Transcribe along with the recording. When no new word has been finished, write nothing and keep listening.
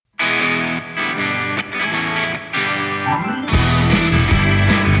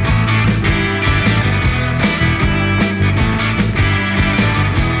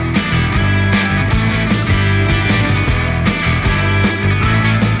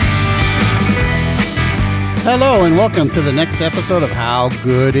Hello and welcome to the next episode of How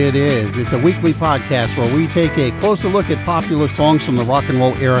Good It Is. It's a weekly podcast where we take a closer look at popular songs from the rock and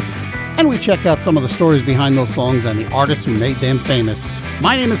roll era and we check out some of the stories behind those songs and the artists who made them famous.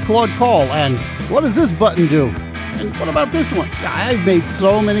 My name is Claude Cole, and what does this button do? And what about this one? I've made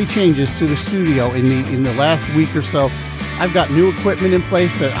so many changes to the studio in the last week or so. I've got new equipment in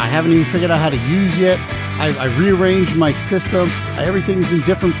place that I haven't even figured out how to use yet. I rearranged my system. Everything's in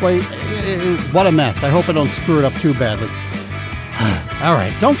different places. What a mess. I hope I don't screw it up too badly. All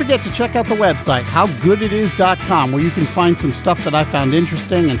right. Don't forget to check out the website, howgooditis.com, where you can find some stuff that I found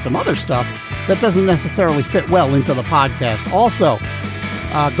interesting and some other stuff that doesn't necessarily fit well into the podcast. Also,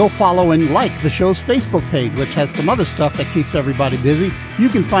 go follow and like the show's Facebook page, which has some other stuff that keeps everybody busy. You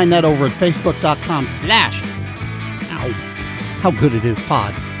can find that over at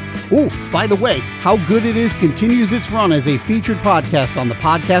facebook.com/HowGoodItIsPod. Oh, by the way, How Good It Is continues its run as a featured podcast on the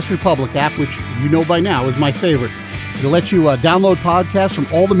Podcast Republic app, which you know by now is my favorite. It'll let you download podcasts from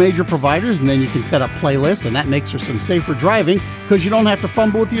all the major providers, and then you can set up playlists, and that makes for some safer driving because you don't have to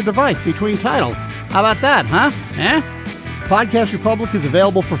fumble with your device between titles. How about that, huh? Podcast Republic is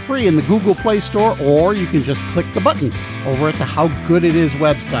available for free in the Google Play Store, or you can just click the button over at the How Good It Is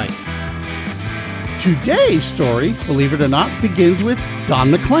website. Today's story, believe it or not, begins with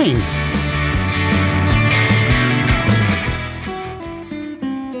Don McLean.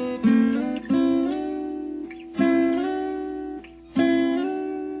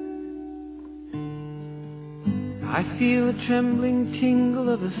 I feel a trembling tingle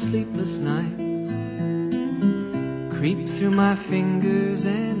of a sleepless night creep through my fingers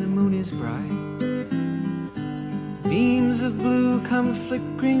and the moon is bright. Beams of blue come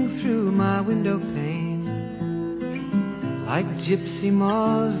flickering through my window pane, like gypsy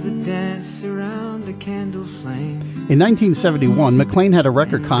moths that dance around a candle flame. In 1971, McLean had a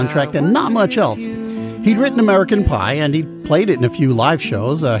record contract and not much else. He'd written American Pie, and he'd played it in a few live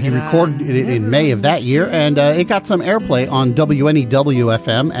shows. He recorded it in May of that year, and it got some airplay on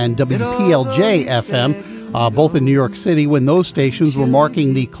WNEW-FM and WPLJ-FM, both in New York City, when those stations were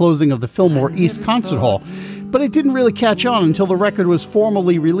marking the closing of the Fillmore East Concert Hall. But it didn't really catch on until the record was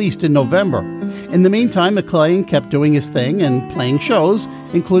formally released in November. In the meantime, McLean kept doing his thing and playing shows,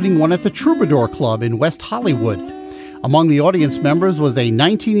 including one at the Troubadour Club in West Hollywood. Among the audience members was a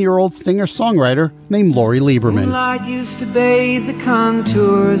 19-year-old singer-songwriter named Lori Lieberman. Moonlight used to bathe the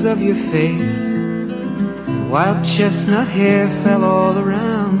contours of your face, and wild chestnut hair fell all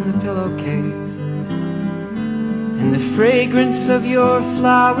around the pillowcase, and the fragrance of your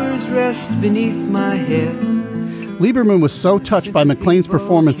flowers rest beneath my head. Lieberman was so touched by McLean's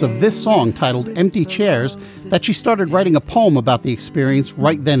performance of this song titled Empty Chairs that she started writing a poem about the experience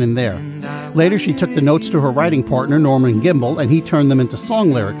right then and there. Later, she took the notes to her writing partner, Norman Gimbel, and he turned them into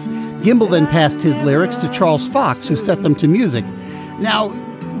song lyrics. Gimbel then passed his lyrics to Charles Fox, who set them to music. Now,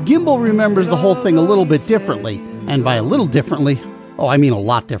 Gimbel remembers the whole thing a little bit differently, and by a little differently, I mean a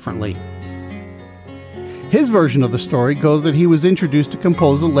lot differently. His version of the story goes that he was introduced to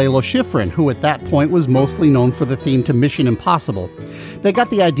composer Lalo Schifrin, who at that point was mostly known for the theme to Mission Impossible. They got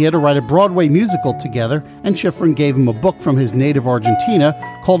the idea to write a Broadway musical together, and Schifrin gave him a book from his native Argentina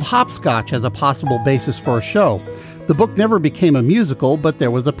called Hopscotch as a possible basis for a show. The book never became a musical, but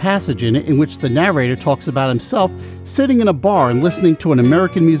there was a passage in it in which the narrator talks about himself sitting in a bar and listening to an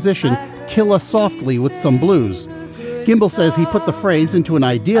American musician kill us softly with some blues. Gimbel says he put the phrase into an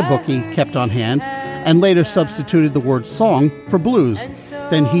idea book he kept on hand, and later substituted the word song for blues.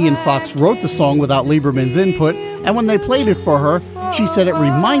 Then he and Fox wrote the song without Lieberman's input, and when they played it for her, she said it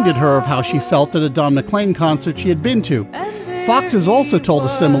reminded her of how she felt at a Don McLean concert she had been to. Fox has also told a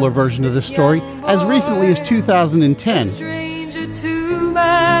similar version of this story as recently as 2010. Stranger to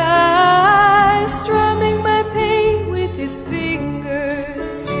my eyes, strumming my pain with his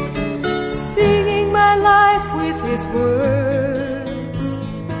fingers, singing my life with his words,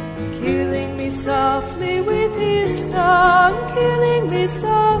 killing me softly with his song, killing me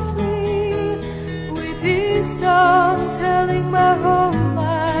softly with his song, telling my whole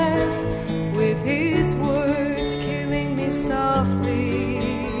life with his words, killing me softly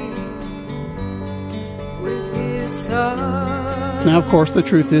with his song. Now, of course, the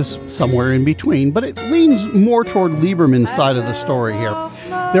truth is somewhere in between, but it leans more toward Lieberman's side of the story here.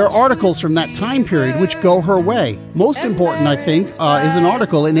 There are articles from that time period which go her way. Most important, I think, is an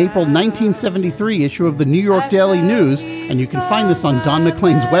article in April 1973 issue of the New York Daily News, and you can find this on Don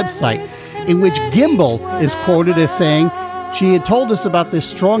McLean's website, in which Gimbel is quoted as saying, "She had told us about this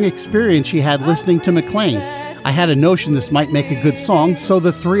strong experience she had listening to McLean. I had a notion this might make a good song, so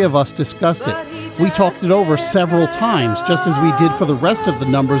the three of us discussed it. We talked it over several times, just as we did for the rest of the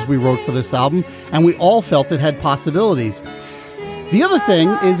numbers we wrote for this album, and we all felt it had possibilities. The other thing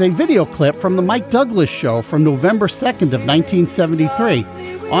is a video clip from the Mike Douglas Show from November 2nd of 1973.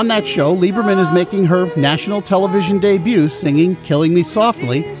 On that show, Lieberman is making her national television debut singing Killing Me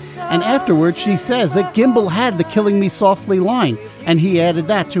Softly, and afterwards she says that Gimbel had the Killing Me Softly line, and he added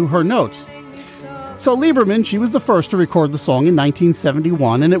that to her notes. So Lieberman, she was the first to record the song in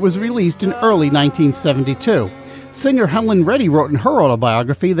 1971, and it was released in early 1972. Singer Helen Reddy wrote in her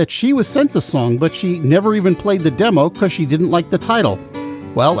autobiography that she was sent the song, but she never even played the demo because she didn't like the title.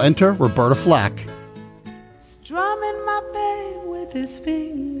 Well, enter Roberta Flack. Strumming my pain with his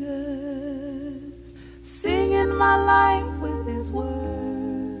fingers, singing my life with his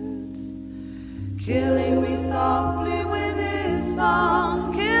words, killing me softly with his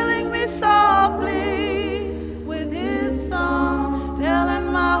song, killing me softly with his song,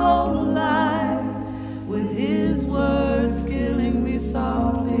 telling my whole life with his words, killing me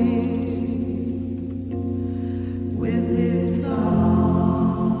softly with his song.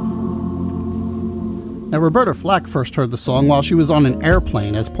 Now, Roberta Flack first heard the song while she was on an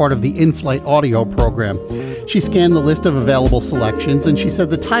airplane as part of the in-flight audio program. She scanned the list of available selections, and she said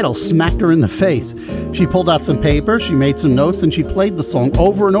the title smacked her in the face. She pulled out some paper, she made some notes, and she played the song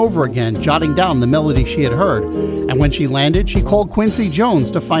over and over again, jotting down the melody she had heard. And when she landed, she called Quincy Jones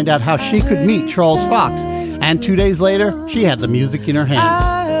to find out how she could meet Charles Fox. And 2 days later, she had the music in her hands.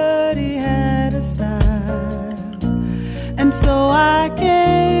 I heard he had a style, and so I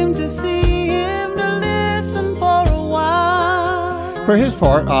came to see him to listen for a while. For his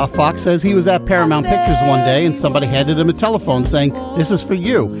part, Fox says he was at Paramount Pictures one day and somebody handed him a telephone saying, "This is for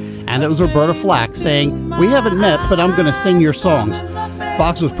you." And it was Roberta Flack saying, "We haven't met, but I'm going to sing your songs."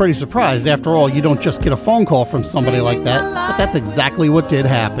 Fox was pretty surprised. After all, you don't just get a phone call from somebody like that. But that's exactly what did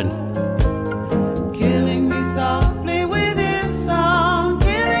happen. Killing me softly with his song,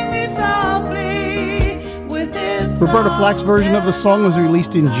 killing me softly with his song. Roberta Flack's version of the song was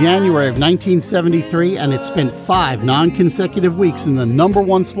released in January of 1973, and it spent 5 non-consecutive weeks in the number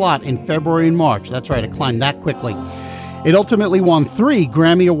 1 slot in February and March. That's right, it climbed that quickly. It ultimately won 3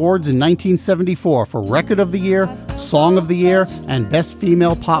 Grammy Awards in 1974 for Record of the Year, Song of the Year, and Best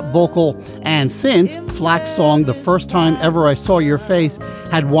Female Pop Vocal. And since Flack's song The First Time Ever I Saw Your Face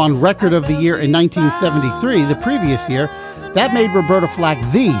had won Record of the Year in 1973, the previous year, that made Roberta Flack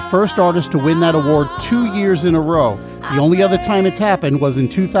the first artist to win that award 2 years in a row. The only other time it's happened was in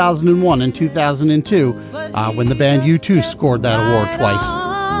 2001 and 2002, when the band U2 scored that award twice.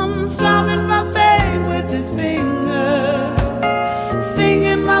 Strumming my pain with his fingers,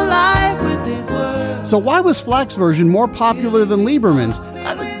 singing my life with his words. So why was Flack's version more popular than Lieberman's?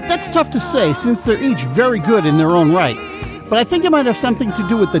 That's tough to say, since they're each very good in their own right. But I think it might have something to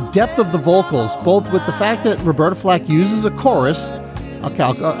do with the depth of the vocals, both with the fact that Roberta Flack uses a chorus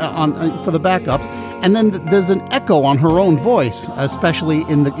for the backups, and then there's an echo on her own voice, especially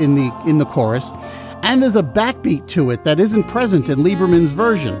in the chorus, and there's a backbeat to it that isn't present in Lieberman's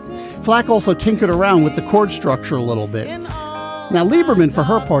version. Flack also tinkered around with the chord structure a little bit. Now, Lieberman, for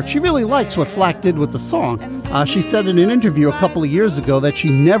her part, she really likes what Flack did with the song. She said in an interview a couple of years ago that she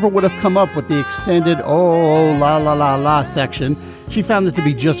never would have come up with the extended "oh, la, la, la, la" section. She found it to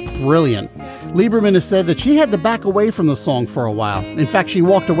be just brilliant. Lieberman has said that she had to back away from the song for a while. In fact, she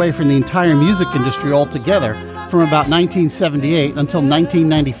walked away from the entire music industry altogether from about 1978 until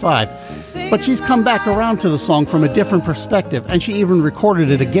 1995. But she's come back around to the song from a different perspective, and she even recorded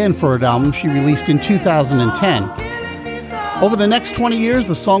it again for an album she released in 2010. Over the next 20 years,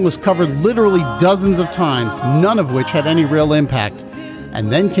 the song was covered literally dozens of times, none of which had any real impact.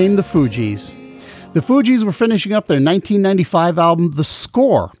 And then came the Fugees. The Fugees were finishing up their 1995 album, The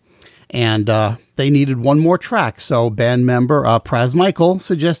Score, and they needed one more track, so band member Pras Michael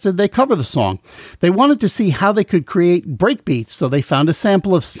suggested they cover the song. They wanted to see how they could create breakbeats, so they found a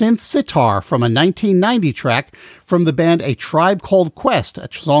sample of synth sitar from a 1990 track from the band A Tribe Called Quest, a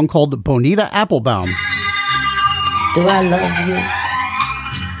song called Bonita Applebaum. Do I love you?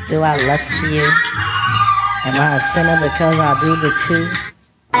 Do I lust for you? Am I a sinner because I do the two?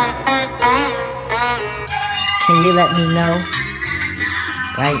 Can you let me know?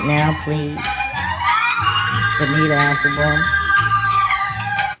 Right now, please. Bonita Applebaum.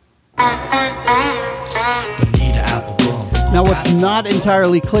 Bonita Applebaum. Now, what's not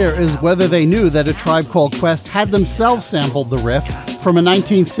entirely clear is whether they knew that A Tribe Called Quest had themselves sampled the riff from a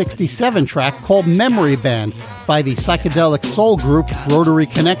 1967 track called Memory Band by the psychedelic soul group Rotary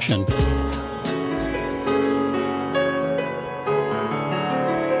Connection.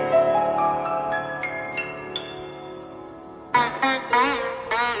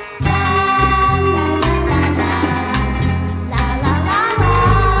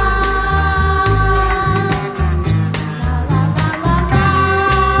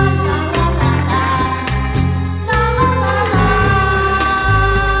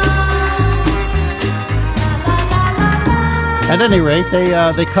 At any rate,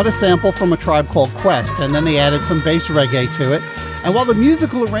 they cut a sample from A Tribe Called Quest, and then they added some bass reggae to it. And while the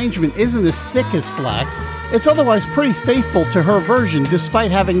musical arrangement isn't as thick as Flack's, it's otherwise pretty faithful to her version,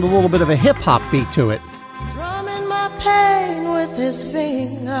 despite having a little bit of a hip-hop beat to it. Strumming my pain with his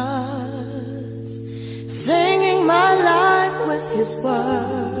fingers, singing my life with his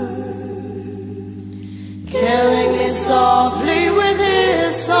words, killing me softly with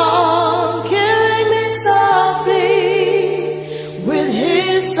his song, killing me softly with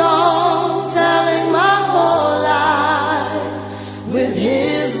his song, telling my whole life with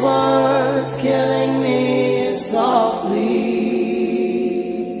his words, killing me softly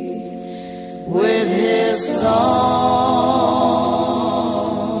with his song.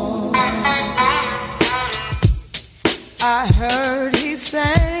 I heard he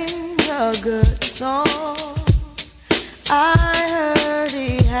sang a good song, I heard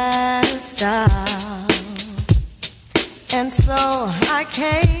he had a style, and so I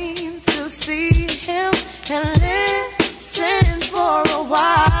came to see him and listen for a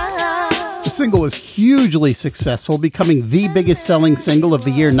while. The single was hugely successful, becoming the biggest selling single of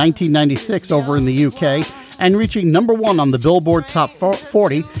the year 1996 over in the UK, and reaching number 1 on the Billboard Top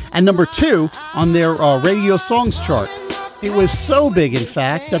 40 and number 2 on their radio songs chart. It was so big, in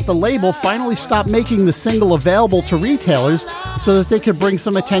fact, that the label finally stopped making the single available to retailers so that they could bring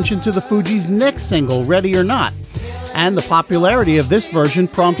some attention to the Fugees' next single, Ready or Not. And the popularity of this version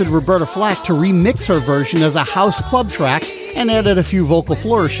prompted Roberta Flack to remix her version as a house club track and added a few vocal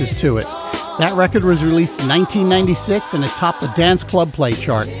flourishes to it. That record was released in 1996 and it topped the Dance Club Play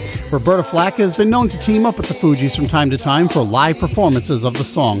chart. Roberta Flack has been known to team up with the Fugees from time to time for live performances of the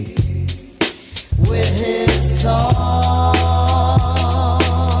song. With his song.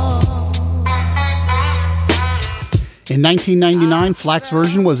 In 1999, Flack's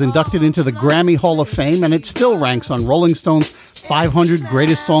version was inducted into the Grammy Hall of Fame, and it still ranks on Rolling Stone's 500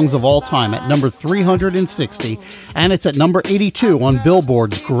 Greatest Songs of All Time at number 360, and it's at number 82 on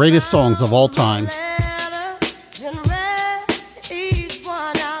Billboard's Greatest Songs of All Time.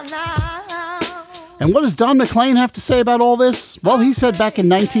 And what does Don McLean have to say about all this? Well, he said back in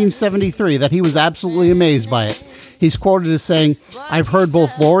 1973 that he was absolutely amazed by it. He's quoted as saying, "I've heard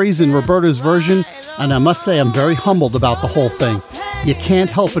both Laurie's and Roberta's version, and I must say I'm very humbled about the whole thing. You can't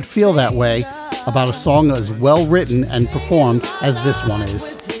help but feel that way about a song as well written and performed as this one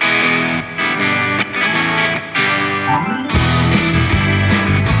is."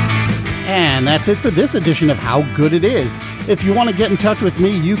 And that's it for this edition of How Good It Is. If you want to get in touch with me,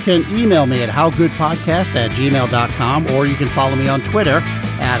 you can email me at howgoodpodcast@gmail.com, or you can follow me on Twitter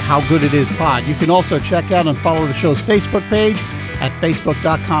at howgooditispod. You can also check out and follow the show's Facebook page at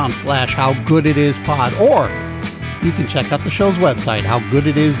facebook.com/howgooditispod, or you can check out the show's website,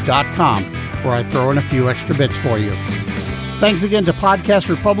 howgooditis.com, where I throw in a few extra bits for you. Thanks again to Podcast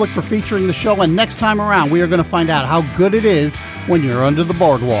Republic for featuring the show, and next time around we are going to find out how good it is when you're under the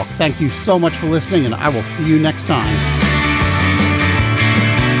boardwalk. Thank you so much for listening, and I will see you next time.